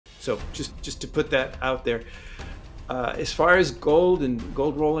So just to put that out there. As far as gold and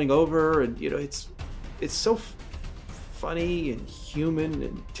gold rolling over, and it's so funny and human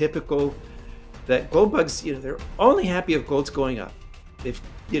and typical that gold bugs, they're only happy if gold's going up. If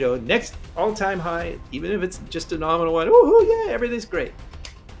next all-time high, even if it's just a nominal one, oh yeah, everything's great.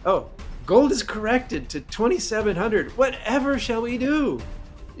 Oh, gold is corrected to 2,700. Whatever shall we do?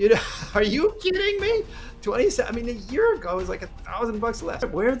 Are you kidding me? 27. I mean, a year ago it was like $1,000 less.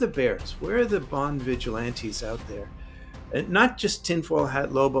 Where are the bears? Where are the bond vigilantes out there? And not just tinfoil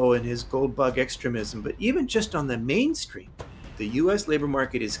hat Lobo and his gold bug extremism, but even just on the mainstream. The U.S. labor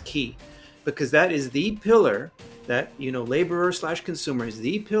market is key because that is the pillar that, laborer / consumer is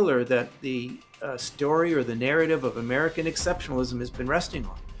the pillar that the story or the narrative of American exceptionalism has been resting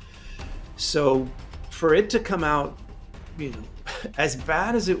on. So for it to come out, as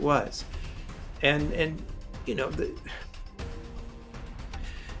bad as it was, and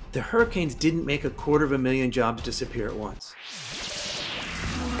the hurricanes didn't make 250,000 jobs disappear at once.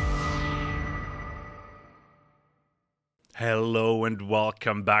 Hello and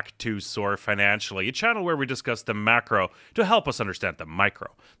welcome back to Soar Financially, a channel where we discuss the macro to help us understand the micro.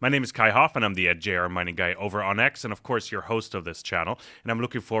 My name is Kai Hoffman. I'm the JR Mining Guy over on X, and of course your host of this channel. And I'm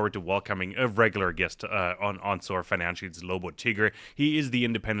looking forward to welcoming a regular guest on Soar Financially. It's Lobo Tiggre. He is the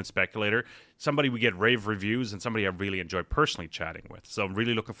independent speculator, somebody we get rave reviews, and somebody I really enjoy personally chatting with. So I'm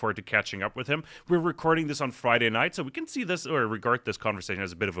really looking forward to catching up with him. We're recording this on Friday night, so we can see this or regard this conversation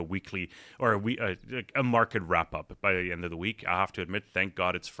as a bit of a weekly or a market wrap up by the end of the week. I have to admit, thank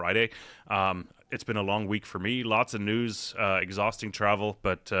God it's Friday. It's been a long week for me. Lots of news, exhausting travel,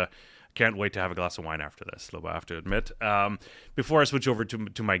 but can't wait to have a glass of wine after this, Lobo, I have to admit. Before I switch over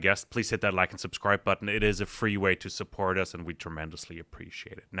to my guest, please hit that like and subscribe button. It is a free way to support us, and we tremendously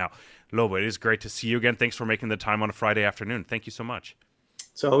appreciate it. Now, Lobo, it is great to see you again. Thanks for making the time on a Friday afternoon. Thank you so much.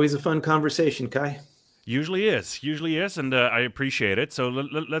 It's always a fun conversation, Kai. Usually is, and I appreciate it. So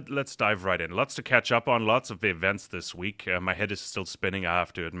let's dive right in. Lots to catch up on, lots of events this week. My head is still spinning, I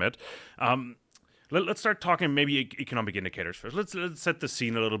have to admit. Let's start talking maybe economic indicators first. Let's set the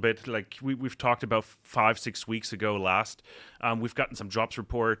scene a little bit. Like we've talked about 5-6 weeks ago last. We've gotten some jobs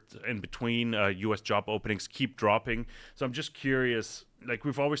report in between. U.S. job openings keep dropping. So I'm just curious. Like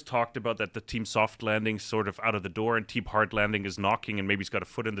we've always talked about that the team soft landing sort of out of the door and team hard landing is knocking and maybe he's got a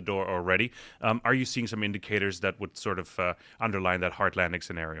foot in the door already. Are you seeing some indicators that would sort of underline that hard landing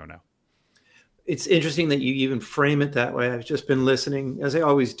scenario now? It's interesting that you even frame it that way. I've just been listening, as I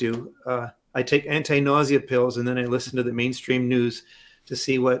always do. I take anti-nausea pills and then I listen to the mainstream news to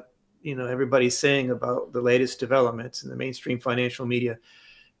see what everybody's saying about the latest developments in the mainstream financial media.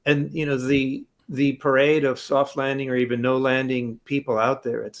 And the parade of soft landing or even no landing people out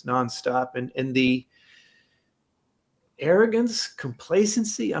there, it's nonstop. And the arrogance,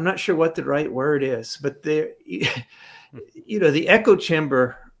 complacency, I'm not sure what the right word is, but the echo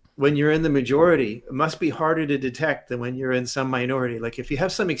chamber when you're in the majority, it must be harder to detect than when you're in some minority. Like if you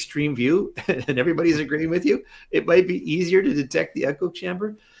have some extreme view and everybody's agreeing with you, it might be easier to detect the echo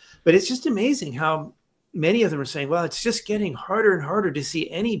chamber. But it's just amazing how many of them are saying, well, it's just getting harder and harder to see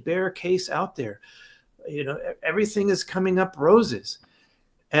any bear case out there. Everything is coming up roses.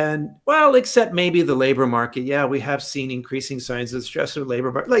 And well, except maybe the labor market. Yeah, we have seen increasing signs of stress in the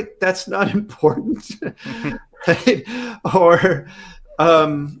labor market. Like that's not important. Right? Or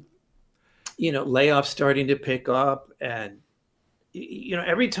layoffs starting to pick up, and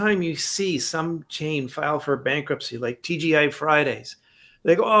every time you see some chain file for bankruptcy, like TGI Fridays,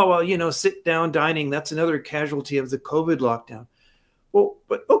 they go, oh well, sit down dining, that's another casualty of the COVID lockdown. Well,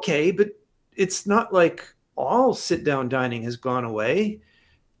 but okay, but it's not like all sit down dining has gone away.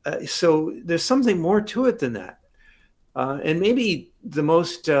 So there's something more to it than that. And maybe the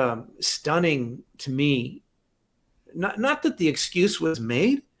most stunning to me, not that the excuse was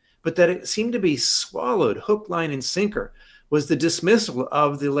made, but that it seemed to be swallowed hook, line, and sinker, was the dismissal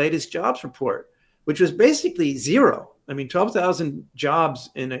of the latest jobs report, which was basically zero. I mean, 12,000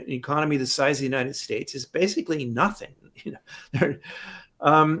 jobs in an economy the size of the United States is basically nothing.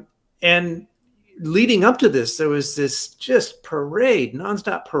 And leading up to this, there was this just parade,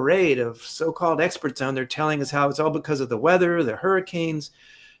 nonstop parade of so-called experts on there telling us how it's all because of the weather, the hurricanes,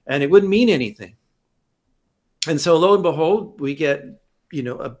 and it wouldn't mean anything. And so lo and behold, we get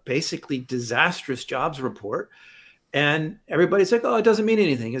a basically disastrous jobs report, and everybody's like, oh, it doesn't mean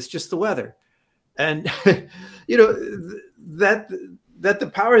anything, it's just the weather. And that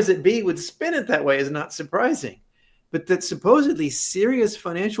the powers that be would spin it that way is not surprising, but that supposedly serious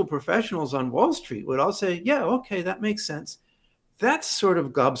financial professionals on Wall Street would all say, yeah, okay, that makes sense. That's sort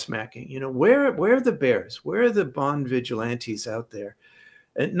of gobsmacking. Where are the bears? Where are the bond vigilantes out there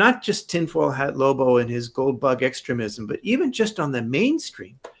And not just tinfoil hat Lobo and his gold bug extremism, but even just on the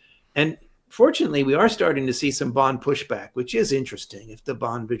mainstream. And fortunately, we are starting to see some bond pushback, which is interesting if the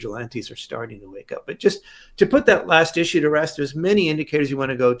bond vigilantes are starting to wake up. But just to put that last issue to rest, there's many indicators you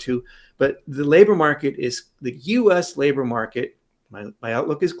want to go to, but the labor market is the U.S. labor market. My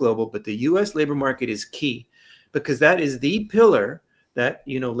outlook is global, but the U.S. labor market is key because that is the pillar that,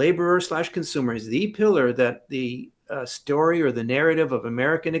 laborer/consumer is the pillar that the story or the narrative of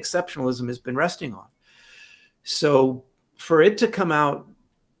American exceptionalism has been resting on. So for it to come out,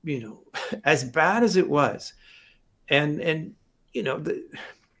 as bad as it was, and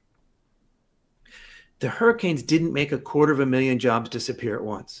the hurricanes didn't make 250,000 jobs disappear at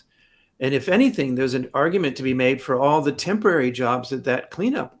once. And if anything, there's an argument to be made for all the temporary jobs that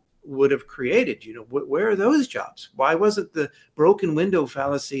cleanup would have created. Where are those jobs? Why wasn't the broken window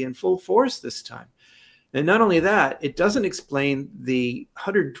fallacy in full force this time? And not only that, it doesn't explain the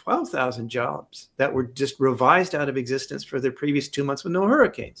 112,000 jobs that were just revised out of existence for the previous 2 months with no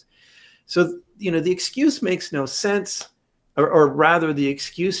hurricanes. So, the excuse makes no sense, or rather the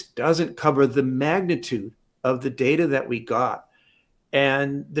excuse doesn't cover the magnitude of the data that we got.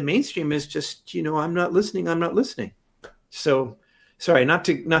 And the mainstream is just, I'm not listening. So sorry, not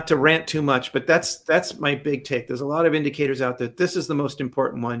to rant too much, but that's my big take. There's a lot of indicators out there. This is the most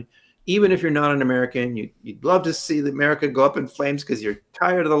important one. Even if you're not an American, you'd love to see America go up in flames because you're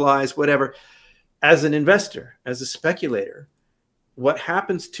tired of the lies, whatever. As an investor, as a speculator, what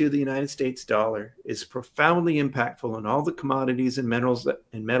happens to the United States dollar is profoundly impactful on all the commodities and metals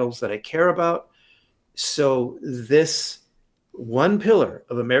that I care about. So this one pillar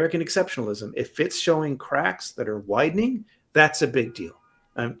of American exceptionalism, if it's showing cracks that are widening, that's a big deal.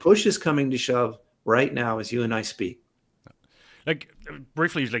 And push is coming to shove right now as you and I speak.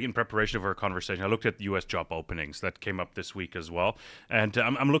 Briefly, in preparation of our conversation, I looked at U.S. job openings that came up this week as well. And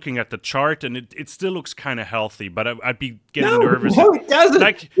I'm looking at the chart, and it still looks kind of healthy, but I'd be getting nervous. No, it doesn't.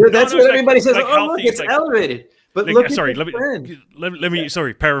 That's what everybody says. Oh, look, it's elevated. But look at the trend. Let me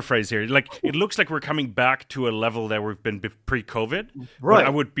paraphrase here. It looks like we're coming back to a level that we've been pre-COVID. Right. I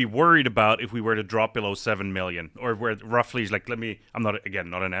would be worried about if we were to drop below 7 million, or where roughly is I'm not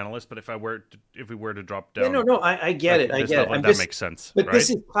an analyst, but if we were to drop down. No, I get it. I get it. That makes sense. But right? This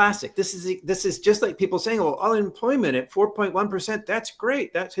is classic. This is just like people saying, "Well, unemployment at 4.1%. That's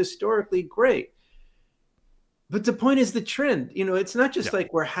great. That's historically great." But the point is the trend. It's not just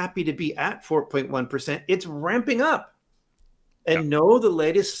like we're happy to be at 4.1%. It's ramping up. And no, the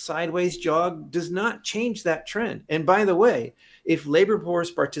latest sideways jog does not change that trend. And by the way, if labor force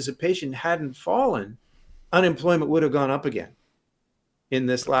participation hadn't fallen, unemployment would have gone up again in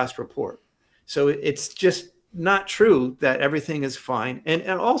this last report. So it's just not true that everything is fine. And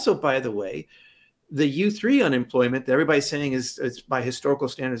also, by the way, the U3 unemployment that everybody's saying is by historical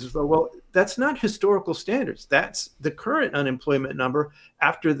standards as well. Well, that's not historical standards. That's the current unemployment number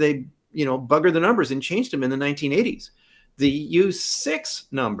after they, buggered the numbers and changed them in the 1980s. The U6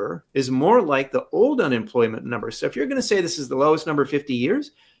 number is more like the old unemployment number. So if you're going to say this is the lowest number 50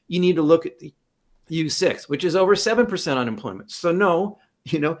 years, you need to look at the U6, which is over 7% unemployment. So no,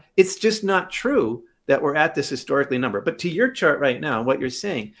 it's just not true that we're at this historically number. But to your chart right now, what you're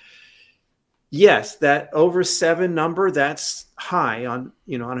saying, yes, that over 7 number, that's high on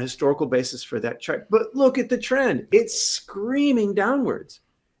a historical basis for that chart. But look at the trend. It's screaming downwards.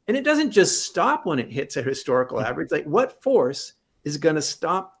 And it doesn't just stop when it hits a historical average. Like, what force is going to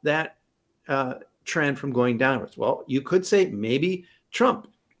stop that trend from going downwards? Well, you could say maybe Trump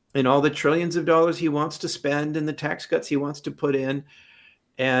and all the trillions of dollars he wants to spend and the tax cuts he wants to put in.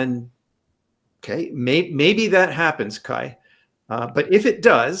 And okay, maybe that happens, Kai. But if it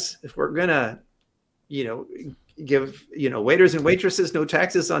does, if we're going to, give, waiters and waitresses no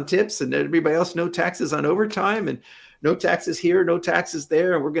taxes on tips and everybody else no taxes on overtime and no taxes here, no taxes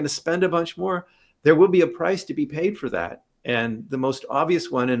there, and we're going to spend a bunch more, there will be a price to be paid for that. And the most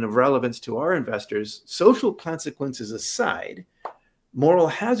obvious one and of relevance to our investors, social consequences aside, moral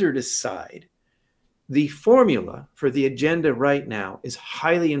hazard aside, the formula for the agenda right now is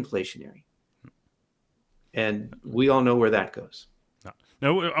highly inflationary. And we all know where that goes.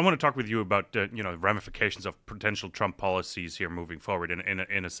 Now, I want to talk with you about ramifications of potential Trump policies here moving forward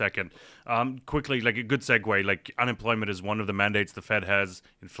in a second. Quickly, a good segue, unemployment is one of the mandates the Fed has,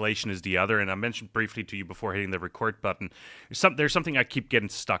 inflation is the other, and I mentioned briefly to you before hitting the record button, there's something I keep getting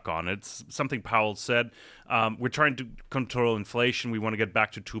stuck on. It's something Powell said. We're trying to control inflation. We want to get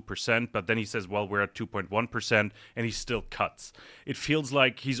back to 2%, but then he says, well, we're at 2.1%, and he still cuts. It feels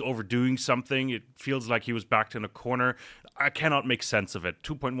like he's overdoing something. It feels like he was backed in a corner. I cannot make sense of it. at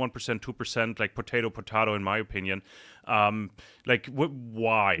 2.1%, 2%, like potato, in my opinion. Like,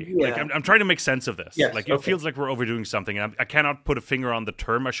 why? Yeah. Like, I'm trying to make sense of this. Yes, Like, it feels like we're overdoing something. And I cannot put a finger on the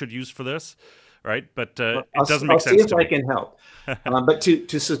term I should use for this, right? But it doesn't make sense to me. I'll see if I can help. But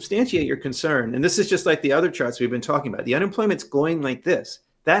to substantiate your concern, and this is just like the other charts we've been talking about, the unemployment's going like this.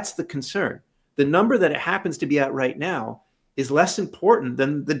 That's the concern. The number that it happens to be at right now is less important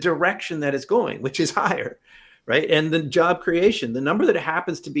than the direction that it's going, which is higher, right? And the job creation, the number that it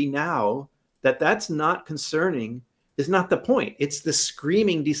happens to be now, that's not concerning, is not the point. It's the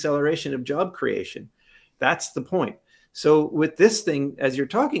screaming deceleration of job creation. That's the point. So with this thing, as you're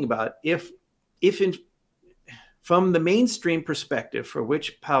talking about, from the mainstream perspective for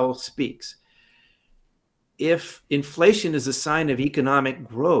which Powell speaks, if inflation is a sign of economic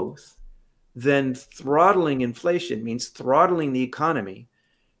growth, then throttling inflation means throttling the economy.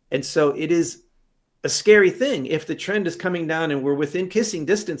 And so it is a scary thing if the trend is coming down and we're within kissing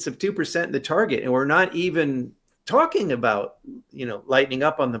distance of 2% the target, and we're not even talking about, lightening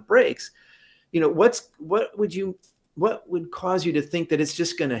up on the brakes. What would cause you to think that it's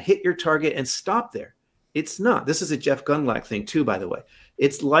just going to hit your target and stop there? It's not. This is a Jeff Gundlach thing too, by the way.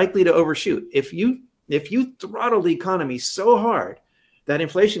 It's likely to overshoot. If you throttle the economy so hard that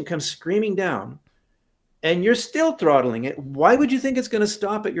inflation comes screaming down and you're still throttling it, why would you think it's going to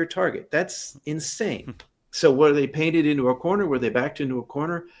stop at your target? That's insane. So were they painted into a corner? Were they backed into a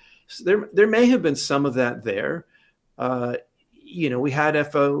corner? So there may have been some of that there. We had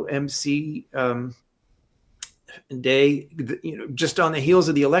FOMC day, just on the heels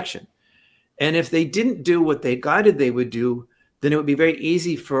of the election. And if they didn't do what they guided they would do, then it would be very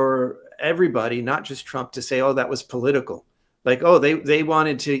easy for everybody, not just Trump, to say, oh, that was political. Like, oh, they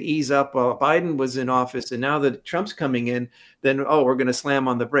wanted to ease up while Biden was in office, and now that Trump's coming in, then, oh, we're going to slam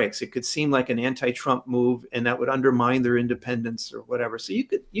on the brakes. It could seem like an anti-Trump move, and that would undermine their independence or whatever. So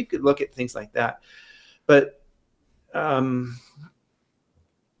you could look at things like that. But I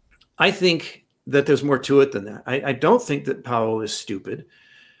think that there's more to it than that. I don't think that Powell is stupid,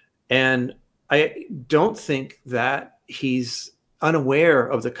 and I don't think that he's unaware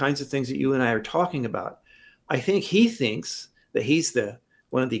of the kinds of things that you and I are talking about. I think he thinks that he's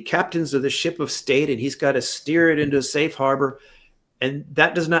one of the captains of the ship of state, and he's got to steer it into a safe harbor. And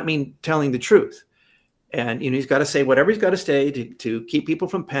that does not mean telling the truth. And he's got to say whatever he's got to say to keep people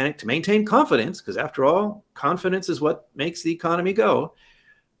from panic, to maintain confidence, because after all, confidence is what makes the economy go,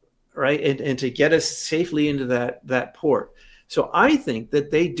 right? And to get us safely into that port. So I think that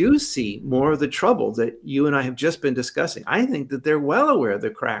they do see more of the trouble that you and I have just been discussing. I think that they're well aware of the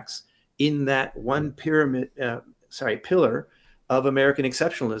cracks in that one pillar of American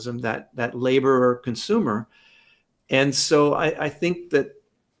exceptionalism, that labor or consumer. And so I think that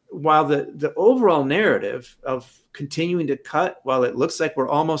while the overall narrative of continuing to cut, while it looks like we're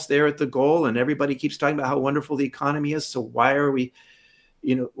almost there at the goal and everybody keeps talking about how wonderful the economy is, so why are we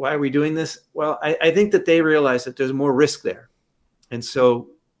doing this? Well, I think that they realize that there's more risk there. And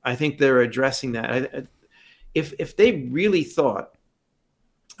so I think they're addressing that. If they really thought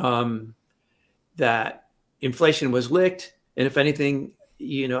that inflation was licked, and if anything,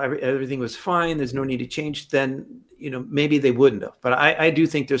 everything was fine, there's no need to change, then maybe they wouldn't have. But I do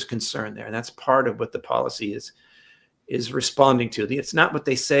think there's concern there, and that's part of what the policy is responding to. It's not what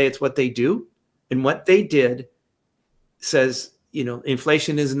they say, it's what they do. And what they did says,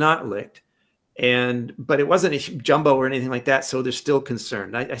 inflation is not licked. But it wasn't a jumbo or anything like that. So they're still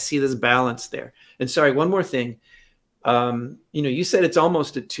concerned. I see this balance there. And sorry, one more thing. You said it's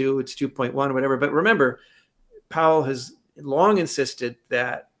almost a 2, it's 2.1 or whatever. But remember, Powell has long insisted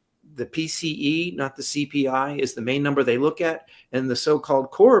that the PCE, not the CPI, is the main number they look at. And the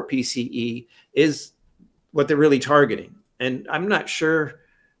so-called core PCE is what they're really targeting. And I'm not sure,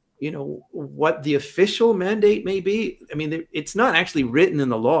 what the official mandate may be. I mean, it's not actually written in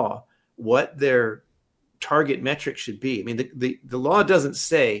the law what their target metric should be. I mean, the law doesn't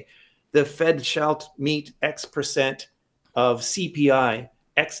say the Fed shall meet X% of CPI,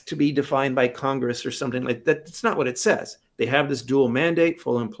 X to be defined by Congress or something like that. That's not what it says. They have this dual mandate,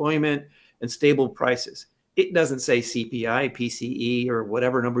 full employment and stable prices. It doesn't say CPI, PCE, or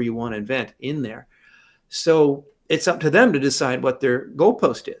whatever number you want to invent in there. So it's up to them to decide what their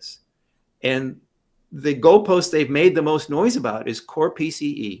goalpost is. And the goalpost they've made the most noise about is core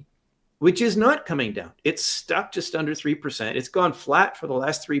PCE, which is not coming down. It's stuck just under 3%. It's gone flat for the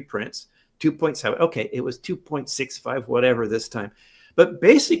last 3 prints, 2.7. Okay, it was 2.65, whatever this time. But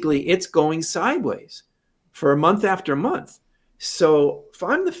basically, it's going sideways for month after month. So if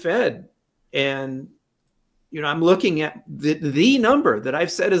I'm the Fed and I'm looking at the number that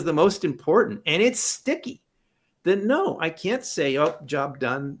I've said is the most important, and it's sticky. then no, I can't say, oh, job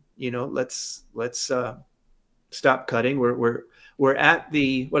done. Let's stop cutting. We're at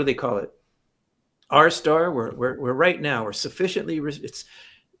the, what do they call it? R-star. We're right now. We're sufficiently. It's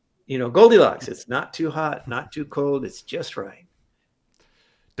Goldilocks. It's not too hot, not too cold. It's just right.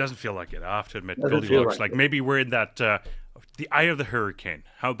 Doesn't feel like it. I have to admit, Doesn't Goldilocks. feel like maybe we're in that the eye of the hurricane.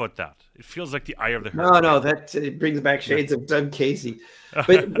 How about that? It feels like the eye of the hurricane. No, that it brings back shades of Doug Casey.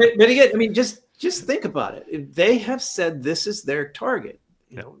 But again, I mean, just think about it. If they have said this is their target,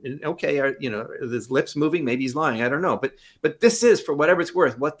 okay, his lips moving, maybe he's lying. I don't know, but this is, for whatever it's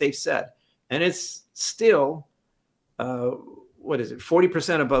worth, what they've said, and it's still, what is it,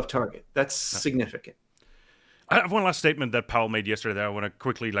 40% above target? That's significant. I have one last statement that Powell made yesterday that I want to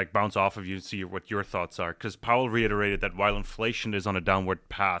quickly bounce off of you and see what your thoughts are. Because Powell reiterated that while inflation is on a downward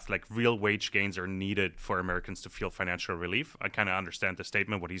path, real wage gains are needed for Americans to feel financial relief. I kind of understand the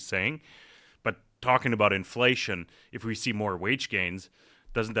statement, what he's saying. But talking about inflation, if we see more wage gains,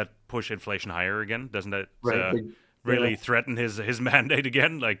 doesn't that push inflation higher again? Doesn't that really threaten his mandate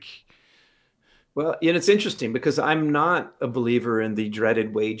again? Well, it's interesting because I'm not a believer in the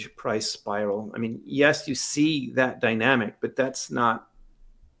dreaded wage price spiral. I mean, yes, you see that dynamic, but that's not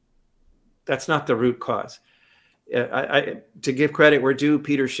the root cause. To give credit where due,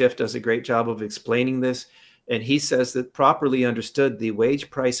 Peter Schiff does a great job of explaining this. And he says that properly understood, the wage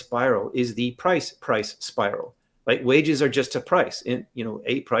price spiral is the price spiral. Wages are just a price,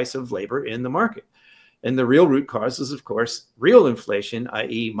 a price of labor in the market. And the real root cause is, of course, real inflation,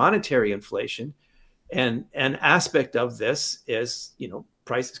 i.e. monetary inflation. And an aspect of this is,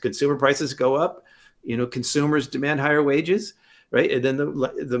 consumer prices go up, consumers demand higher wages, right? And then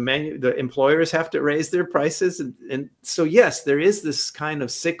the employers have to raise their prices. And so, yes, there is this kind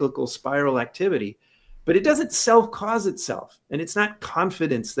of cyclical spiral activity, but it doesn't self-cause itself. And it's not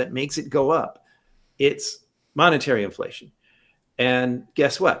confidence that makes it go up. It's monetary inflation. And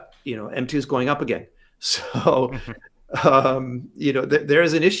guess what? M2 is going up again. So, there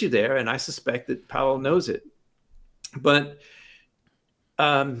is an issue there, and I suspect that Powell knows it. But,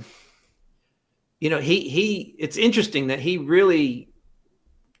 it's interesting that he really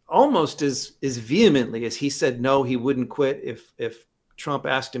almost as vehemently as he said no, he wouldn't quit if Trump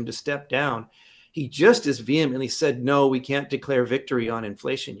asked him to step down. He just as vehemently said no, we can't declare victory on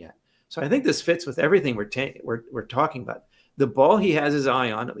inflation yet. So I think this fits with everything we're talking about. The ball he has his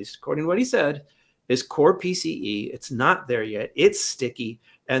eye on, at least according to what he said, is core PCE. It's not there yet. It's sticky,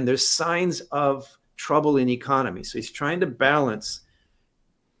 and there's signs of trouble in economy. So he's trying to balance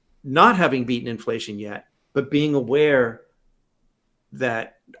not having beaten inflation yet, but being aware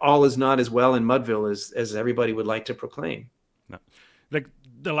that all is not as well in Mudville as everybody would like to proclaim. No.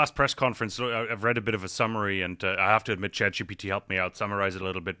 The last press conference, I've read a bit of a summary, and I have to admit ChatGPT helped me out, summarize it a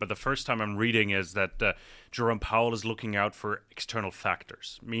little bit. But the first time I'm reading is that Jerome Powell is looking out for external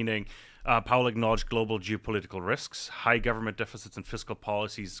factors, meaning Powell acknowledged global geopolitical risks, high government deficits, and fiscal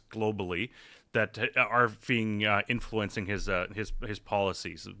policies globally that are being influencing his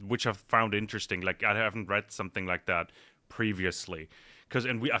policies, which I've found interesting. I haven't read something like that previously.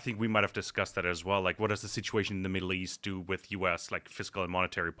 I think we might have discussed that as well. What does the situation in the Middle East do with U.S. fiscal and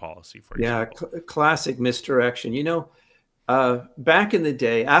monetary policy, for example? Yeah, classic misdirection. Back in the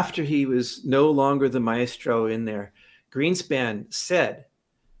day, after he was no longer the maestro in there, Greenspan said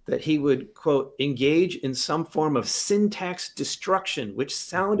that he would, quote, engage in some form of syntax destruction, which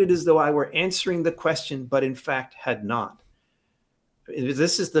sounded as though I were answering the question, but in fact had not.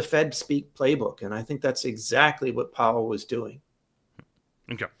 This is the Fed speak playbook, and I think that's exactly what Powell was doing.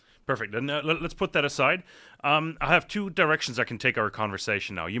 Okay, perfect. And let's put that aside. I have two directions I can take our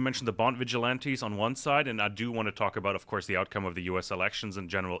conversation now. You mentioned the bond vigilantes on one side, and I do want to talk about, of course, the outcome of the U.S. elections and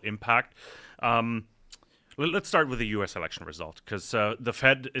general impact. Let's start with the U.S. election result, because the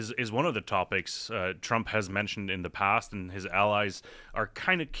Fed is one of the topics Trump has mentioned in the past, and his allies are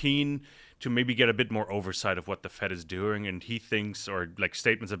kind of keen to maybe get a bit more oversight of what the Fed is doing, and he thinks, or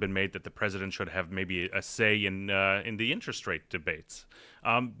statements have been made, that the president should have maybe a say in the interest rate debates.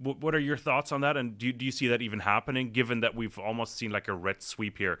 What are your thoughts on that, and do you see that even happening, given that we've almost seen a red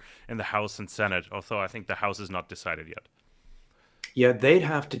sweep here in the House and Senate, although I think the House is not decided yet? Yeah, they'd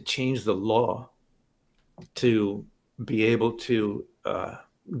have to change the law to be able to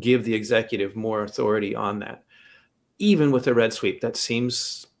give the executive more authority on that. Even with a red sweep, that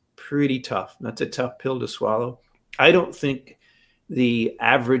seems pretty tough. That's a tough pill to swallow. I don't think the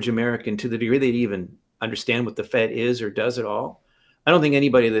average American, to the degree they even understand what the Fed is or does at all, I don't think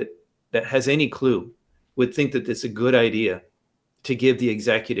anybody that has any clue would think that it's a good idea to give the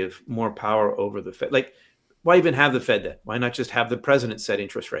executive more power over the Fed. Why even have the Fed then? Why not just have the president set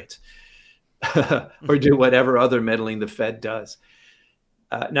interest rates? or do whatever other meddling the Fed does.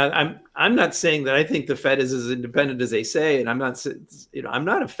 Now, I'm not saying that I think the Fed is as independent as they say, and I'm not, I'm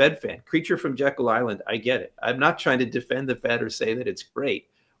not a Fed fan. Creature from Jekyll Island, I get it. I'm not trying to defend the Fed or say that it's great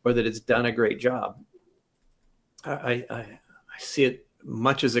or that it's done a great job. I see it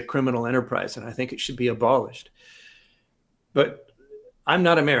much as a criminal enterprise, and I think it should be abolished. But I'm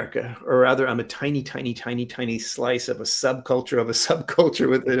not America, or rather, I'm a tiny, tiny, tiny, tiny slice of a subculture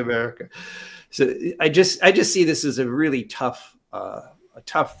within America. So I just see this as a really tough row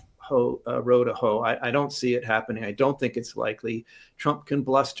to hoe. I don't see it happening. I don't think it's likely. Trump can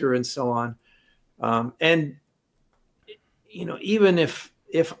bluster and so on. And even if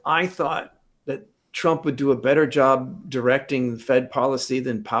I thought that Trump would do a better job directing Fed policy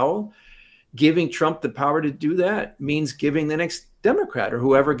than Powell, giving Trump the power to do that means giving the next Democrat or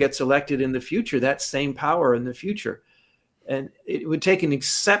whoever gets elected in the future that same power in the future. And it would take an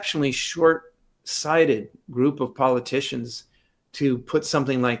exceptionally short-sighted group of politicians to put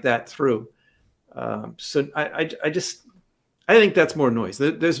something like that through. So I think that's more noise.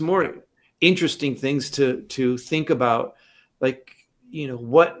 There's more interesting things to think about, like,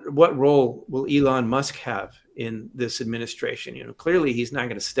 what role will Elon Musk have in this administration? Clearly he's not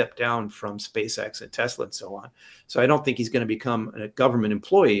going to step down from SpaceX and Tesla and so on. So I don't think he's going to become a government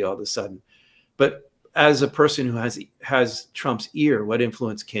employee all of a sudden. But as a person who has Trump's ear, what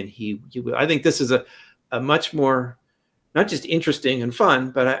influence can he? I think this is a much more, not just interesting and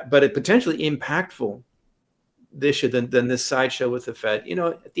fun, but a potentially impactful issue than this sideshow with the Fed.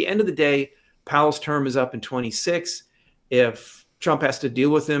 At the end of the day, Powell's term is up in 26. If Trump has to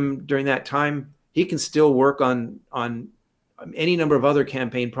deal with him during that time, he can still work on any number of other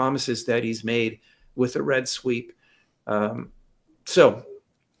campaign promises that he's made with a red sweep. So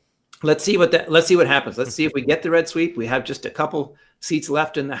let's see what happens. Let's see if we get the red sweep. We have just a couple seats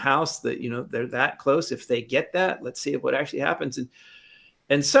left in the House that, they're that close. If they get that, let's see what actually happens.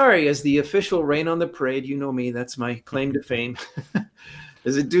 And sorry, as the official rain on the parade, you know me, that's my claim to fame.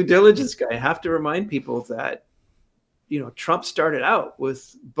 As a due diligence guy, I have to remind people that, Trump started out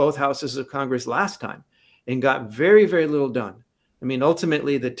with both houses of Congress last time and got very, very little done. I mean,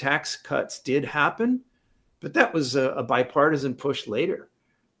 ultimately the tax cuts did happen, but that was a bipartisan push later.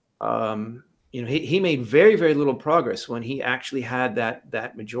 He made very, very little progress when he actually had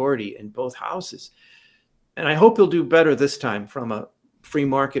that majority in both houses. And I hope he'll do better this time from a free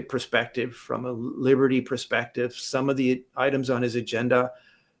market perspective, from a liberty perspective. Some of the items on his agenda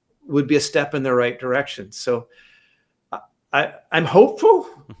would be a step in the right direction. So I'm hopeful,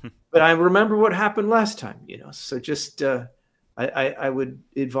 but I remember what happened last time, so just I would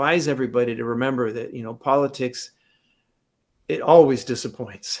advise everybody to remember that, politics, it always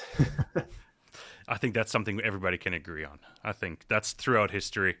disappoints. I think that's something everybody can agree on. I think that's throughout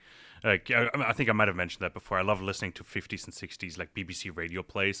history. Like, I think I might have mentioned that before. I love listening to 50s and 60s, like BBC radio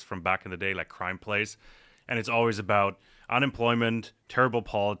plays from back in the day, like crime plays. And it's always about unemployment, terrible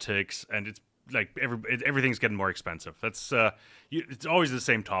politics, and it's like everything's getting more expensive. That's it's always the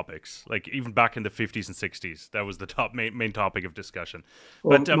same topics. Like even back in the 50s and 60s, that was the main topic of discussion.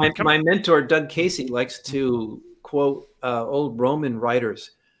 Well, but my mentor Doug Casey likes to quote old Roman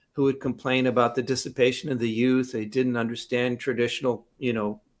writers who would complain about the dissipation of the youth. They didn't understand traditional,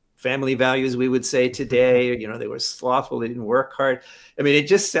 family values, we would say today. They were slothful. They didn't work hard. I mean, it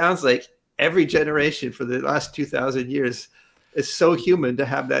just sounds like every generation for the last 2,000 years is so human to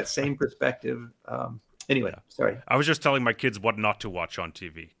have that same perspective. Anyway, sorry. I was just telling my kids what not to watch on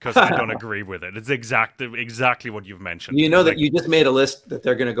TV because I don't agree with it. It's exactly what you've mentioned. That you just made a list that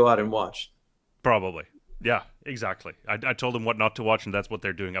they're going to go out and watch. Probably. Yeah, exactly. I told them what not to watch, and that's what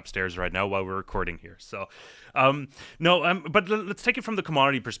they're doing upstairs right now while we're recording here. So, but let's take it from the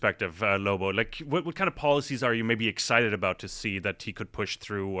commodity perspective, Lobo. Like, what kind of policies are you maybe excited about to see that he could push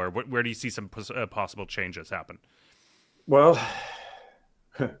through, or where do you see some possible changes happen? Well,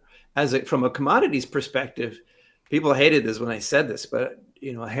 from a commodities perspective, people hated this when I said this, but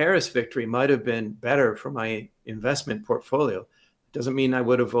a Harris victory might have been better for my investment portfolio. Doesn't mean I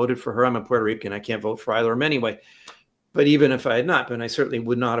would have voted for her. I'm a Puerto Rican. I can't vote for either of them anyway. But even if I had not been, I certainly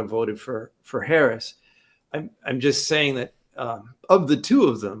would not have voted for Harris. I'm just saying that of the two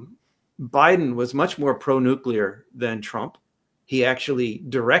of them, Biden was much more pro-nuclear than Trump. He actually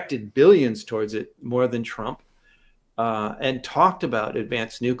directed billions towards it more than Trump. And talked about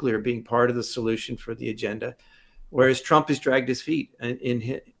advanced nuclear being part of the solution for the agenda, whereas Trump has dragged his feet.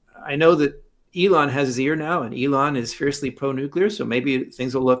 I know that Elon has his ear now, and Elon is fiercely pro-nuclear, so maybe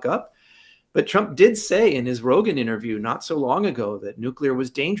things will look up. But Trump did say in his Rogan interview not so long ago that nuclear was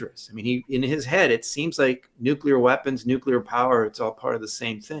dangerous. I mean, in his head, it seems like nuclear weapons, nuclear power, it's all part of the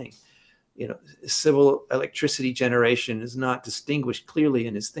same thing. civil electricity generation is not distinguished clearly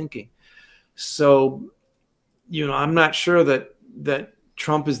in his thinking. So, I'm not sure that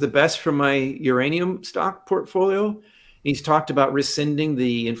Trump is the best for my uranium stock portfolio. He's talked about rescinding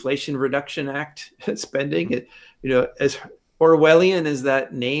the Inflation Reduction Act spending. As Orwellian as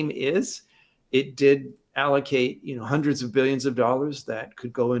that name is, it did allocate, hundreds of billions of dollars that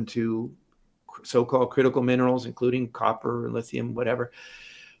could go into so-called critical minerals, including copper, lithium, whatever.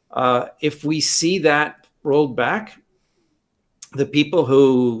 If we see that rolled back, the people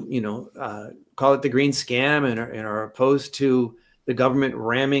who, call it the green scam and are opposed to the government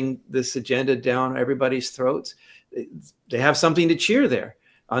ramming this agenda down everybody's throats, they have something to cheer there.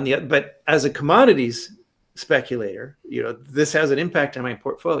 But as a commodities speculator, this has an impact on my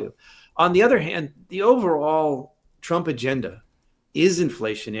portfolio. On the other hand, the overall Trump agenda is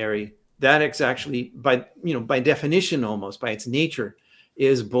inflationary. That is actually, by definition, almost by its nature,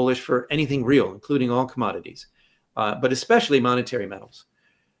 is bullish for anything real, including all commodities, but especially monetary metals.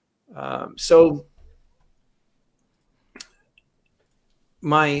 So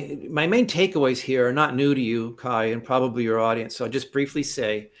my main takeaways here are not new to you, Kai, and probably your audience. So I'll just briefly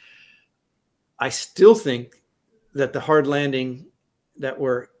say, I still think that the hard landing that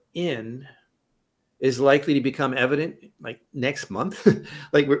we're in is likely to become evident like next month.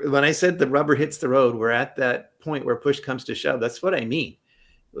 Like when I said the rubber hits the road, we're at that point where push comes to shove. That's what I mean.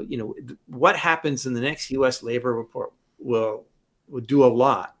 What happens in the next U.S. labor report will do a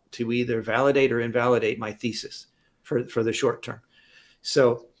lot to either validate or invalidate my thesis for the short term.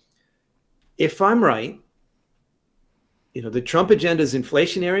 So if I'm right, the Trump agenda is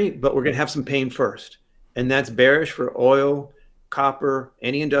inflationary, but we're going to have some pain first. And that's bearish for oil, copper,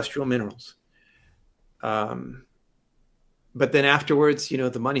 any industrial minerals. But then afterwards,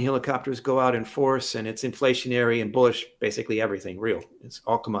 the money helicopters go out in force, and it's inflationary and bullish, basically everything real. It's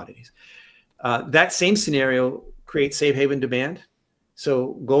all commodities. That same scenario creates safe haven demand.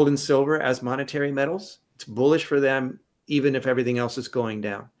 So gold and silver as monetary metals, it's bullish for them, even if everything else is going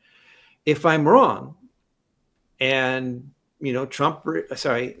down. If I'm wrong, and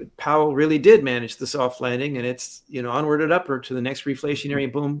Powell really did manage the soft landing, and it's onward and upward to the next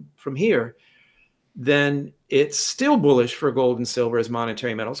reflationary boom from here, then it's still bullish for gold and silver as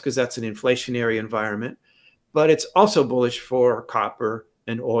monetary metals because that's an inflationary environment, but it's also bullish for copper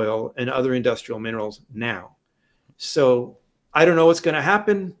and oil and other industrial minerals now. So I don't know what's going to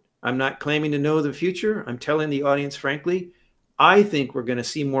happen. I'm not claiming to know the future. I'm telling the audience, frankly, I think we're going to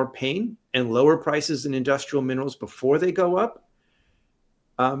see more pain and lower prices in industrial minerals before they go up.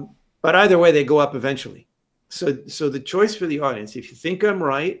 But either way, they go up eventually. So the choice for the audience, if you think I'm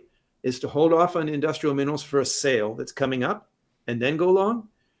right, is to hold off on industrial minerals for a sale that's coming up and then go long.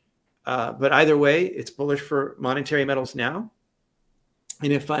 But either way, it's bullish for monetary metals now.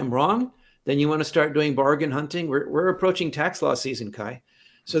 And if I'm wrong, then you want to start doing bargain hunting. We're approaching tax law season, Kai.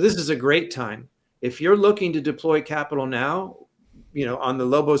 So this is a great time. If you're looking to deploy capital now, on the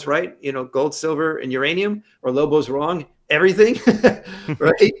Lobo's right, gold, silver, and uranium, or Lobo's wrong, everything,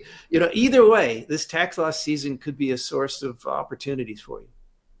 right? Either way, this tax loss season could be a source of opportunities for you.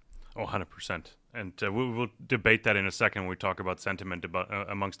 Oh, 100%. And we'll debate that in a second when we talk about sentiment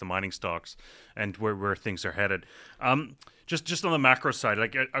amongst the mining stocks and where things are headed. Just on the macro side,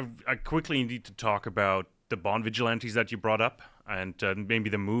 I quickly need to talk about the bond vigilantes that you brought up, and maybe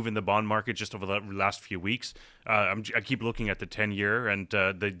the move in the bond market just over the last few weeks. I keep looking at the 10-year, and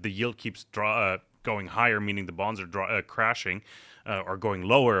the yield keeps going higher, meaning the bonds are crashing or going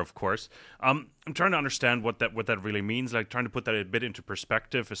lower, of course. I'm trying to understand what that really means, trying to put that a bit into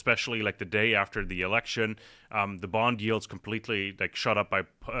perspective, especially the day after the election. The bond yields completely shot up by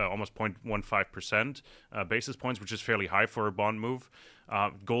almost 0.15% basis points, which is fairly high for a bond move.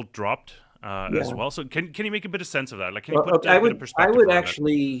 Gold dropped as well. So can you make a bit of sense of that? Can you put a bit of perspective on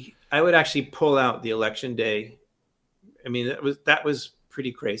that? I would actually pull out the election day. I mean, that was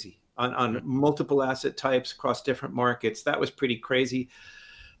pretty crazy on multiple asset types across different markets. That was pretty crazy.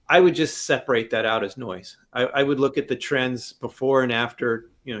 I would just separate that out as noise. I would look at the trends before and after,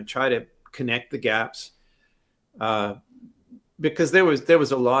 try to connect the gaps. Because there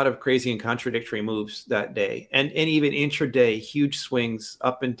was a lot of crazy and contradictory moves that day, and even intraday, huge swings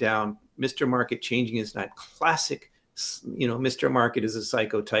up and down. Mr. Market changing is not classic. Mr. Market is a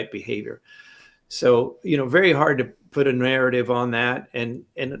psycho type behavior. So very hard to put a narrative on that, and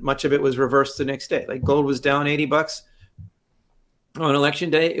much of it was reversed the next day. Gold was down $80 on election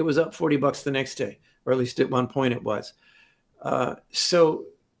day. It was up $40 the next day, or at least at one point it was. So.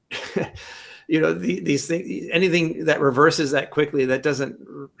 These things, anything that reverses that quickly, that doesn't,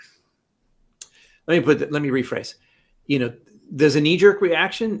 let me rephrase, there's a knee-jerk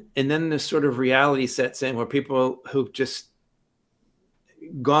reaction, and then this sort of reality sets in where people who've just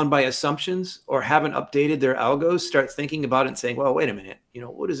gone by assumptions or haven't updated their algos start thinking about it and saying, well, wait a minute,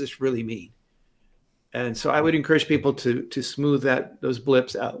 what does this really mean? And so I would encourage people to smooth those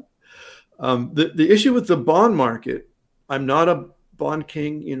blips out. The issue with the bond market, I'm not a bond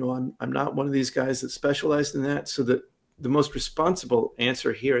king, I'm not one of these guys that specialized in that. So the most responsible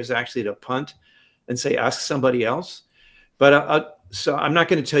answer here is actually to punt and say, ask somebody else. But so I'm not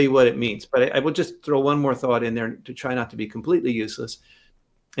going to tell you what it means, but I will just throw one more thought in there to try not to be completely useless.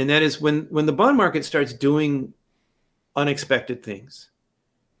 And that is when the bond market starts doing unexpected things,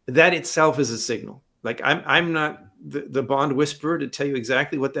 that itself is a signal. Like I'm not the bond whisperer to tell you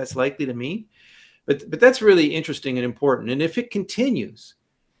exactly what that's likely to mean, but that's really interesting and important. And if it continues,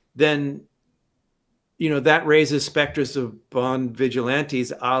 then that raises specters of bond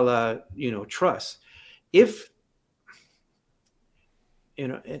vigilantes a la trusts. If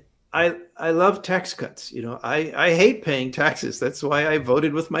I love tax cuts. I hate paying taxes. That's why I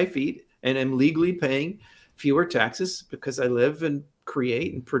voted with my feet and am legally paying fewer taxes, because I live and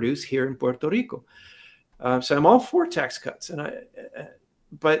create and produce here in Puerto Rico. So I'm all for tax cuts.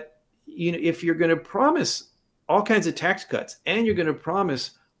 But if you're going to promise all kinds of tax cuts and you're going to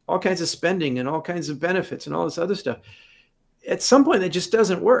promise all kinds of spending and all kinds of benefits and all this other stuff, at some point that just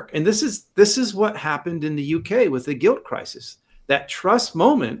doesn't work. And this is what happened in the UK with the gilt crisis. That trust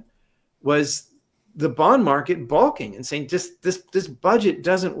moment was the bond market balking and saying, this budget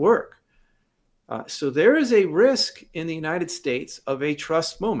doesn't work. So there is a risk in the United States of a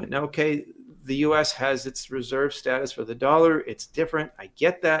trust moment. Now, okay, the US has its reserve status for the dollar. It's different. I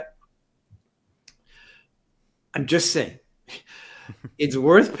get that. I'm just saying, it's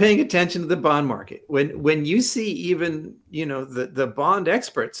worth paying attention to the bond market. When you see even, the bond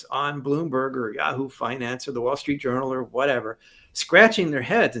experts on Bloomberg or Yahoo Finance or the Wall Street Journal or whatever, scratching their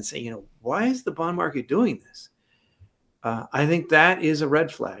heads and saying, why is the bond market doing this? I think that is a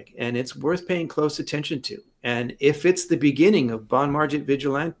red flag, and it's worth paying close attention to. And if it's the beginning of bond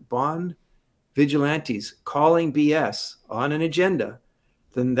vigilantes calling BS on an agenda,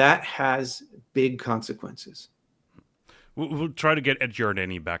 then that has big consequences. We'll try to get Ed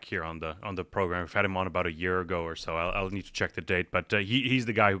Giordani back here on the program. We've had him on about a year ago or so. I'll need to check the date, but he's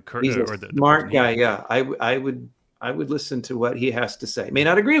the guy who he's a smart guy. Yeah, I would listen to what he has to say. May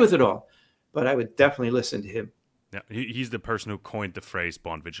not agree with it all, but I would definitely listen to him. Yeah, he's the person who coined the phrase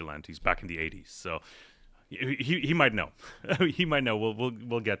 "bond vigilantes" back in the '80s. So he might know. He might know.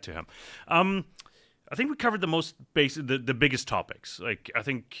 We'll get to him. I think we covered the most basic, the biggest topics. Like, I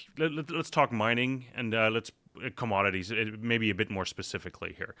think let's talk mining and let's commodities, maybe a bit more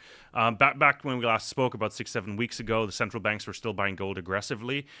specifically here. Back when we last spoke about 6-7 weeks ago, the central banks were still buying gold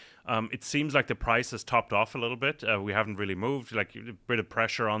aggressively. It seems like the price has topped off a little bit. We haven't really moved. Like a bit of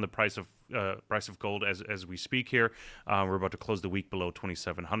pressure on the price of gold as we speak here. We're about to close the week below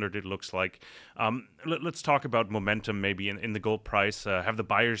 2,700. It looks like. Let's talk about momentum maybe in the gold price. Have the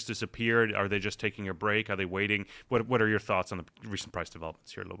buyers disappeared? Are they just taking a break? Are they waiting? What are your thoughts on the recent price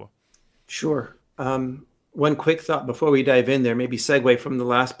developments here, Lobo? Sure. One quick thought before we dive in there, maybe segue from the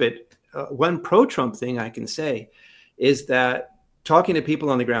last bit. One pro-Trump thing I can say is that talking to people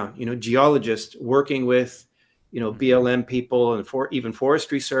on the ground, geologists working with, BLM people and even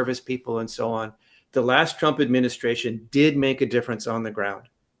Forestry Service people and so on, the last Trump administration did make a difference on the ground.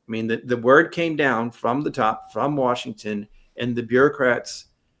 I mean, the word came down from the top, from Washington, and the bureaucrats,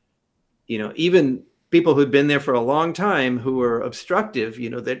 even people who'd been there for a long time who were obstructive,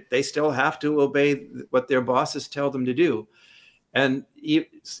 that they still have to obey what their bosses tell them to do. And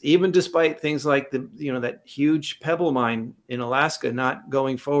even despite things like that huge pebble mine in Alaska not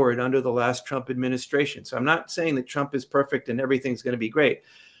going forward under the last Trump administration. So I'm not saying that Trump is perfect and everything's going to be great,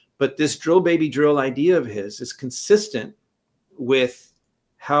 but this drill baby drill idea of his is consistent with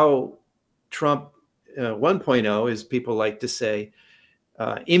how Trump 1.0, as people like to say,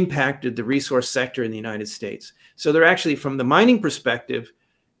 impacted the resource sector in the United States. So they're actually, from the mining perspective,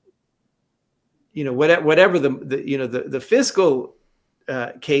 whatever the fiscal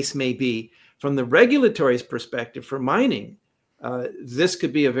case may be, from the regulatory perspective for mining, this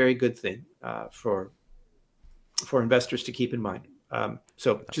could be a very good thing for investors to keep in mind.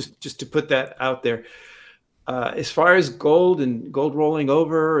 So just to put that out there, as far as gold and gold rolling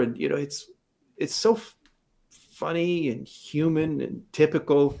over, and it's so funny and human and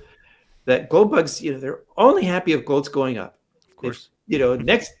typical that gold bugs, they're only happy if gold's going up. Of course.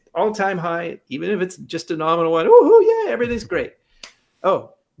 Next all-time high, even if it's just a nominal one, oh yeah, everything's great.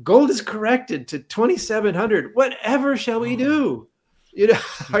 Oh, gold is corrected to 2,700. Whatever shall we do? You know,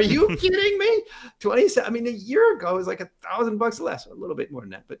 are you kidding me? 27. I mean, a year ago it was like $1,000 less, or a little bit more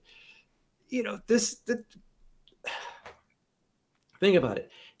than that. But you know, think about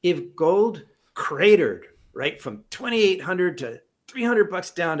it. If gold cratered right from 2,800 to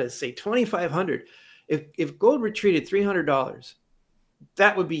 $300 down to say 2,500, if gold retreated $300,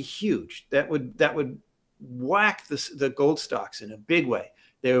 that would be huge. That would whack the gold stocks in a big way.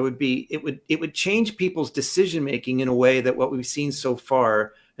 It would change people's decision making in a way that what we've seen so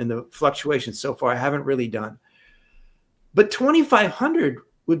far and the fluctuations so far haven't really done. But 2,500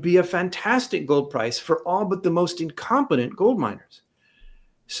 would be a fantastic gold price for all but the most incompetent gold miners.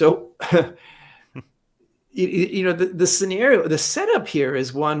 So, you know, the scenario, the setup here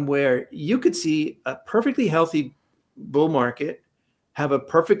is one where you could see a perfectly healthy bull market have a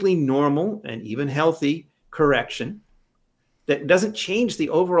perfectly normal and even healthy correction that doesn't change the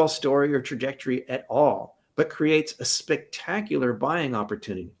overall story or trajectory at all, but creates a spectacular buying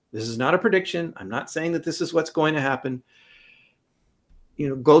opportunity. This is not a prediction. I'm not saying that this is what's going to happen. You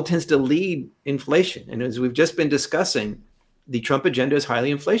know, gold tends to lead inflation. And as we've just been discussing, the Trump agenda is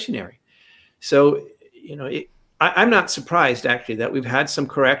highly inflationary. So, you know, I'm not surprised actually that we've had some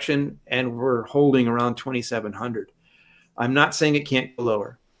correction and we're holding around 2,700. I'm not saying it can't go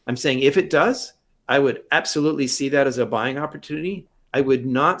lower. I'm saying if it does, I would absolutely see that as a buying opportunity. I would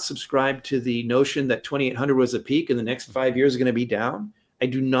not subscribe to the notion that 2,800 was a peak and the next 5 years are going to be down. I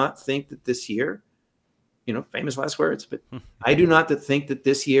do not think that this year, you know, famous last words, but I do not think that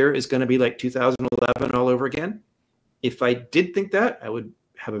this year is going to be like 2011 all over again. If I did think that, I would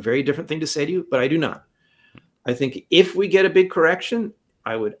have a very different thing to say to you, but I do not. I think if we get a big correction,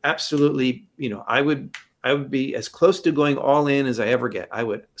 I would absolutely, you know, I would be as close to going all in as I ever get. I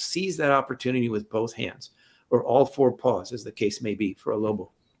would seize that opportunity with both hands, or all four paws, as the case may be for a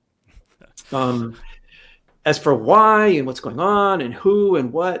Lobo. As for why and what's going on and who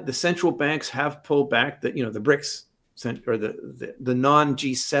and what, the central banks have pulled back. That, you know, the BRICS or the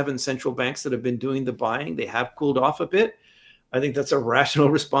non-G7 central banks that have been doing the buying, they have cooled off a bit. I think that's a rational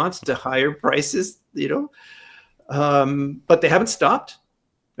response to higher prices, you know, but they haven't stopped.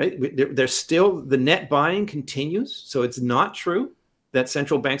 Right? There's still, the net buying continues. So it's not true that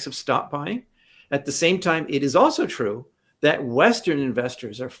central banks have stopped buying. At the same time, it is also true that Western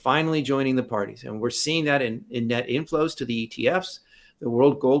investors are finally joining the parties. And we're seeing that in net inflows to the ETFs. The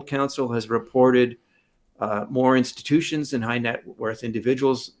World Gold Council has reported more institutions and high net worth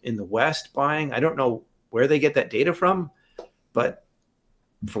individuals in the West buying. I don't know where they get that data from, but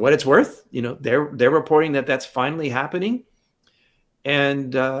for what it's worth, you know, they're reporting that that's finally happening.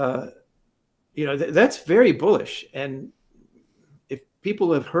 And, you know, that's very bullish. And if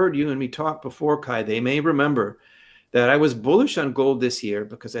people have heard you and me talk before, Kai, they may remember that I was bullish on gold this year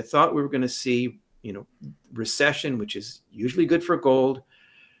because I thought we were going to see, you know, recession, which is usually good for gold,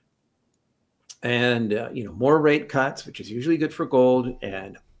 and, you know, more rate cuts, which is usually good for gold,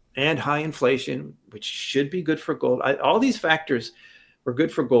 and high inflation, which should be good for gold. All these factors were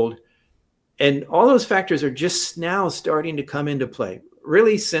good for gold. And all those factors are just now starting to come into play.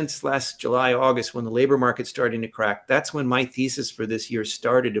 Really, since last July, August, when the labor market's starting to crack, that's when my thesis for this year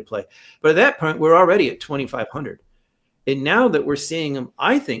started to play. But at that point, we're already at 2,500. And now that we're seeing them,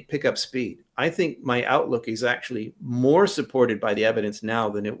 I think, pick up speed. I think my outlook is actually more supported by the evidence now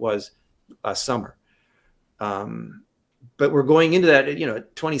than it was last summer. But we're going into that, you know,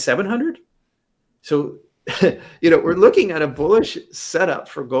 at 2,700. So, you know, we're looking at a bullish setup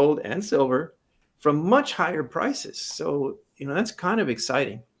for gold and silver from much higher prices. So, you know, that's kind of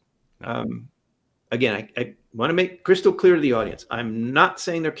exciting. Again, I want to make crystal clear to the audience. I'm not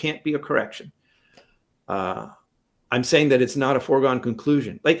saying there can't be a correction. I'm saying that it's not a foregone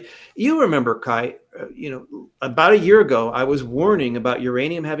conclusion. Like, you remember, Kai, you know, about a year ago, I was warning about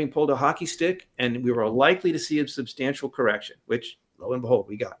uranium having pulled a hockey stick, and we were likely to see a substantial correction, which, lo and behold,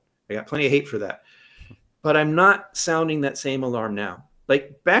 we got. I got plenty of hate for that. But I'm not sounding that same alarm now.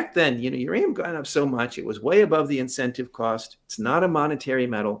 Like back then, you know, uranium got up so much, it was way above the incentive cost. It's not a monetary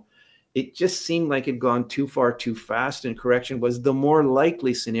metal. It just seemed like it had gone too far too fast, and correction was the more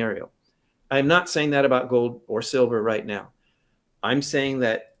likely scenario. I'm not saying that about gold or silver right now. I'm saying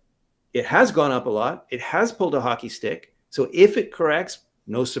that it has gone up a lot. It has pulled a hockey stick. So if it corrects,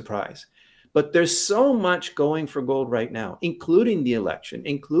 no surprise. But there's so much going for gold right now, including the election,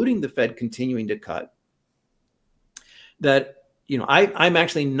 including the Fed continuing to cut, that, you know, I'm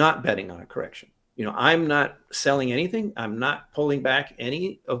actually not betting on a correction. You know, I'm not selling anything. I'm not pulling back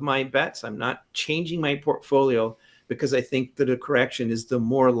any of my bets. I'm not changing my portfolio because I think that a correction is the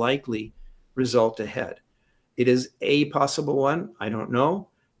more likely result ahead. It is a possible one. I don't know.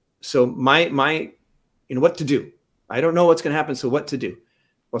 So my, you know, what to do? I don't know what's going to happen. So what to do?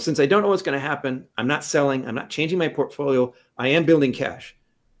 Well, since I don't know what's going to happen, I'm not selling. I'm not changing my portfolio. I am building cash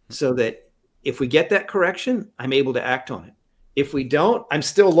so that if we get that correction, I'm able to act on it. If we don't, I'm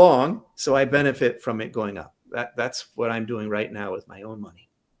still long. So I benefit from it going up. That's what I'm doing right now with my own money.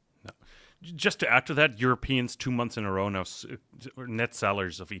 Just to add to that, Europeans 2 months in a row now net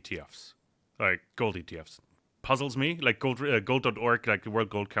sellers of ETFs, like gold ETFs. Puzzles me. Like gold.org, like the World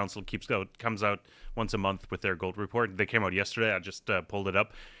Gold Council comes out once a month with their gold report. They came out yesterday. I just pulled it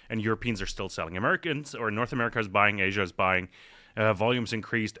up, and Europeans are still selling. Americans or North America is buying, Asia is buying. Volumes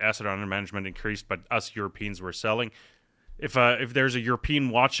increased, asset under management increased, but us Europeans were selling. If there's a European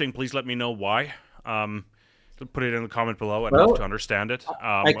watching, please let me know why. Put it in the comment below. I'd love to understand it.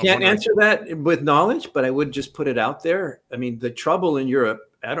 I can't answer that with knowledge, but I would just put it out there. I mean, the trouble in Europe,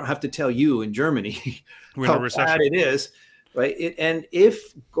 I don't have to tell you in Germany how bad it is, right? And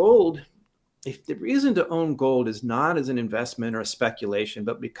if the reason to own gold is not as an investment or a speculation,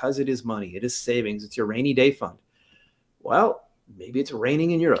 but because it is money, it is savings, it's your rainy day fund. Well, maybe it's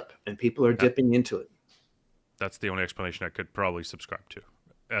raining in Europe and people are dipping into it. That's the only explanation I could probably subscribe to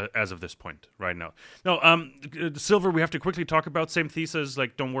as of this point right now. No, silver, we have to quickly talk about. Same thesis,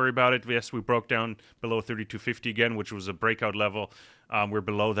 like don't worry about it. Yes, we broke down below 3250 again, which was a breakout level. We're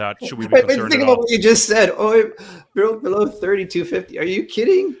below that. Should we be concerned think at all? About what you just said. Oh, it broke below 3250. Are you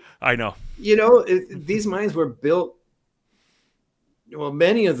kidding? I know. You know, these mines were built. Well,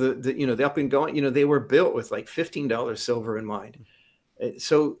 many of the up and going, they were built with like $15 silver in mind.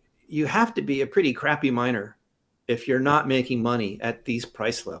 So you have to be a pretty crappy miner if you're not making money at these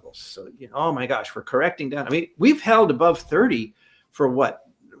price levels. So, oh my gosh, we're correcting down. I mean, we've held above 30 for what,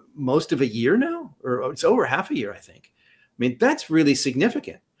 most of a year now, or it's over half a year, I think. I mean, that's really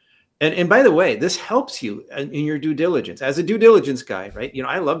significant. And by the way, this helps you in your due diligence. As a due diligence guy, right?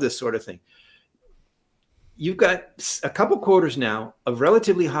 I love this sort of thing. You've got a couple quarters now of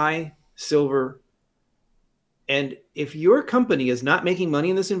relatively high silver. And if your company is not making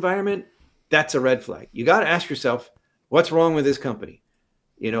money in this environment, that's a red flag. You got to ask yourself, what's wrong with this company?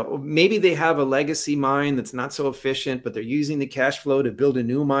 Maybe they have a legacy mine that's not so efficient, but they're using the cash flow to build a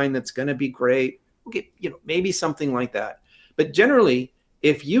new mine that's going to be great. Okay, maybe something like that. But generally,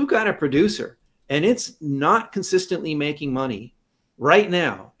 if you've got a producer and it's not consistently making money right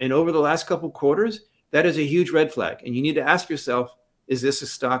now and over the last couple quarters, that is a huge red flag. And you need to ask yourself, is this a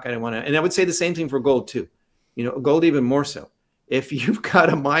stock I want to? And I would say the same thing for gold too. Gold even more so. If you've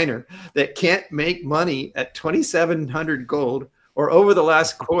got a miner that can't make money at 2,700 gold or over the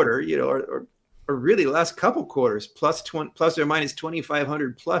last quarter, or really last couple quarters, plus or minus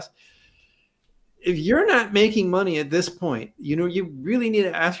 2,500 plus, if you're not making money at this point, you really need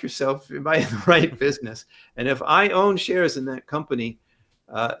to ask yourself, am I in the right business? And if I own shares in that company,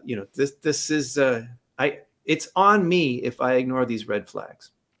 this is, it's on me if I ignore these red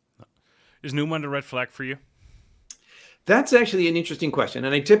flags. Is Newmont a red flag for you? That's actually an interesting question.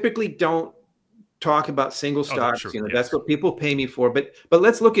 And I typically don't talk about single stocks. Sure. That's what people pay me for. But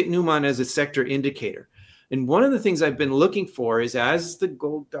let's look at Newmont as a sector indicator. And one of the things I've been looking for is as the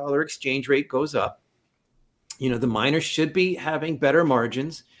gold dollar exchange rate goes up, the miners should be having better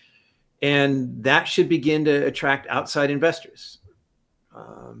margins, and that should begin to attract outside investors.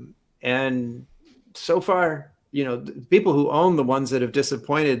 And so far, the people who own the ones that have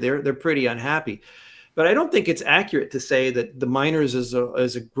disappointed, they're pretty unhappy. But I don't think it's accurate to say that the miners as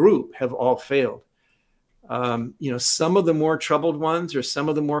a group have all failed. Some of the more troubled ones or some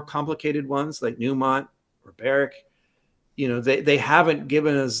of the more complicated ones like Newmont or Barrick, they haven't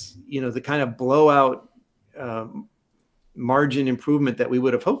given us, the kind of blowout margin improvement that we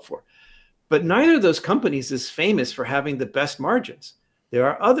would have hoped for. But neither of those companies is famous for having the best margins. There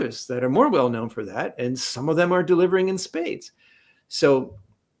are others that are more well known for that, and some of them are delivering in spades. So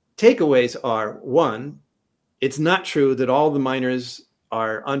takeaways are, one, it's not true that all the miners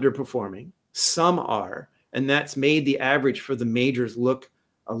are underperforming. Some are, and that's made the average for the majors look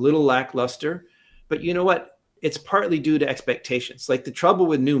a little lackluster. But you know what? It's partly due to expectations. Like the trouble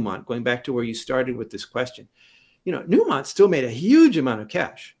with Newmont, going back to where you started with this question, Newmont still made a huge amount of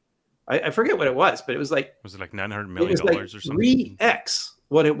cash. I forget what it was, but it was like $900 million or something? 3x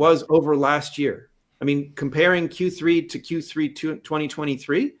what it was over last year. I mean, comparing Q3 to Q3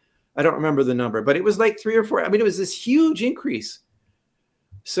 2023, I don't remember the number, but it was like 3 or 4. I mean, it was this huge increase.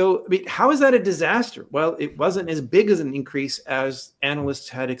 So, I mean, how is that a disaster? Well, it wasn't as big as an increase as analysts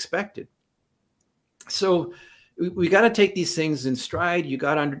had expected. So we got to take these things in stride. You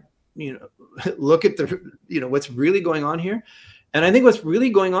got to, look at what's really going on here. And I think what's really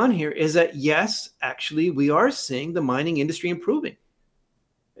going on here is that, yes, actually, we are seeing the mining industry improving.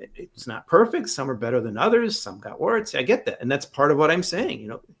 It's not perfect. Some are better than others. Some got warts. I get that. And that's part of what I'm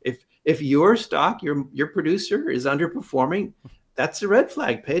saying. If your stock, your producer is underperforming, that's a red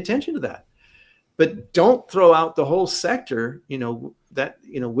flag. Pay attention to that. But don't throw out the whole sector, with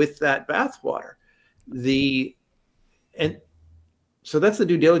that bathwater. And so that's the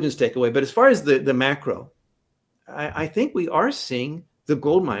due diligence takeaway. But as far as the macro, I think we are seeing the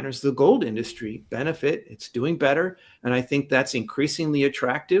gold miners, the gold industry benefit. It's doing better. And I think that's increasingly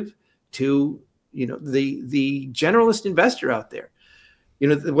attractive to, the generalist investor out there.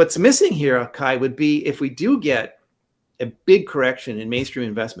 What's missing here, Kai, would be if we do get a big correction in mainstream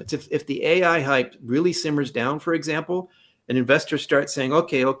investments. If the AI hype really simmers down, for example, an investor starts saying,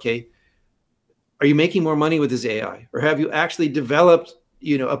 okay, are you making more money with this AI? Or have you actually developed,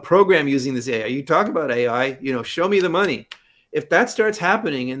 a program using this AI? You talk about AI, show me the money. If that starts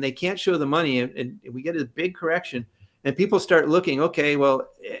happening and they can't show the money and we get a big correction and people start looking, okay, well,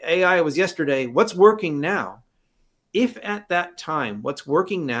 AI was yesterday, what's working now? If at that time, what's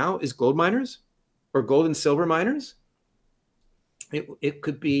working now is gold miners or gold and silver miners, it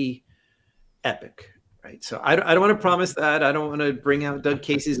could be epic, right? So I don't want to promise that. I don't want to bring out Doug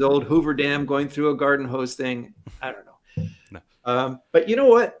Casey's old Hoover Dam going through a garden hose thing. I don't know. No. But you know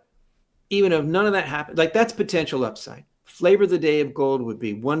what? Even if none of that happened, like that's potential upside. Flavor the day of gold would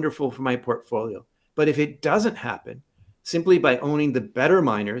be wonderful for my portfolio. But if it doesn't happen, simply by owning the better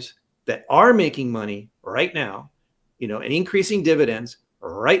miners that are making money right now, and increasing dividends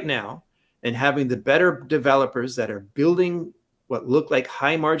right now, and having the better developers that are building what look like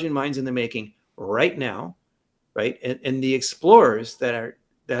high margin mines in the making right now, right? And the explorers that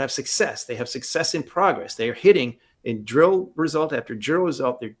have success, they have success in progress. They are hitting in drill result after drill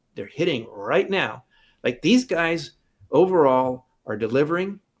result. They're hitting right now. Like these guys overall are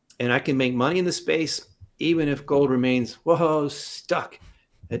delivering, and I can make money in the space even if gold remains stuck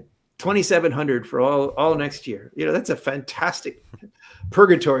at 2,700 for all next year. That's a fantastic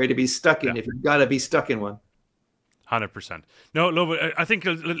purgatory to be stuck in if you've got to be stuck in one. 100%. No, Lobo, I think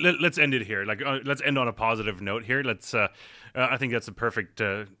let's end it here. Let's end on a positive note here. I think that's a perfect,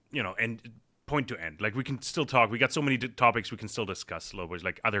 end point to end. We can still talk. We got so many topics we can still discuss, Lobo,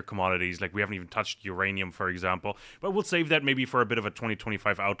 like other commodities. We haven't even touched uranium, for example. But we'll save that maybe for a bit of a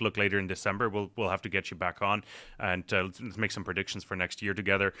 2025 outlook later in December. We'll have to get you back on and let's make some predictions for next year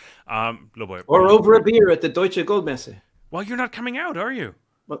together. Lobo, or over a beer at the DEUTSCHE GOLDMESSE. Well, you're not coming out, are you?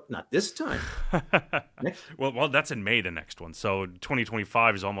 Well, not this time. well, that's in May, the next one. So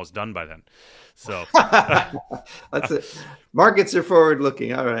 2025 is almost done by then. So that's it. Markets are forward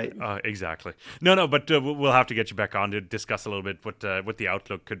looking. All right. Exactly. No, but we'll have to get you back on to discuss a little bit what the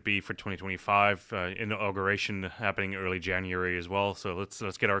outlook could be for 2025. Inauguration happening early January as well. So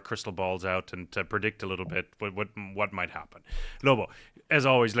let's get our crystal balls out and predict a little bit what might happen. Lobo, as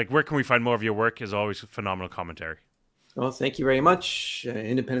always, where can we find more of your work? As always, phenomenal commentary. Well, thank you very much.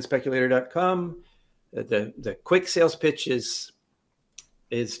 IndependentSpeculator.com. The quick sales pitch is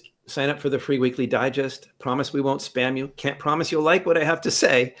sign up for the free weekly digest. Promise we won't spam you. Can't promise you'll like what I have to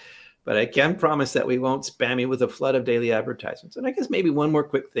say, but I can promise that we won't spam you with a flood of daily advertisements. And I guess maybe one more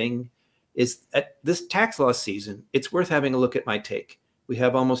quick thing is at this tax loss season, it's worth having a look at my take. We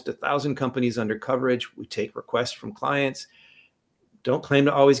have almost 1,000 companies under coverage. We take requests from clients. Don't claim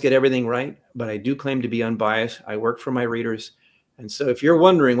to always get everything right, but I do claim to be unbiased. I work for my readers. And so if you're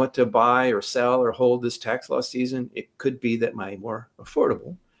wondering what to buy or sell or hold this tax loss season, it could be that my more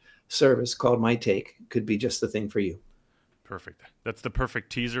affordable service called My Take could be just the thing for you. Perfect. That's the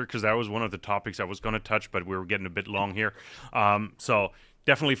perfect teaser because that was one of the topics I was going to touch, but we were getting a bit long here. So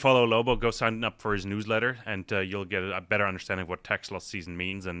definitely follow Lobo. Go sign up for his newsletter, and you'll get a better understanding of what tax loss season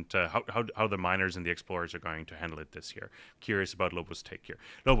means and how the miners and the explorers are going to handle it this year. Curious about Lobo's take here.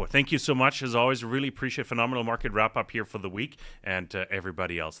 Lobo, thank you so much. As always, really appreciate phenomenal market wrap-up here for the week, and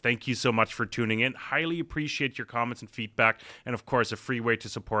everybody else. Thank you so much for tuning in. Highly appreciate your comments and feedback, and of course, a free way to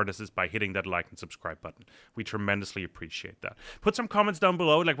support us is by hitting that like and subscribe button. We tremendously appreciate that. Put some comments down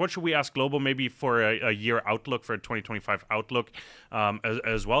below, what should we ask Lobo maybe for a year outlook, for a 2025 outlook,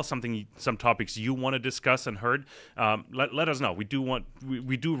 as well, some topics you want to discuss and heard. Let us know. We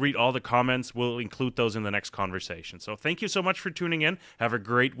do read all the comments. We'll include those in the next conversation. So thank you so much for tuning in. Have a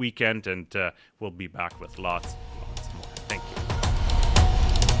great weekend, and we'll be back with lots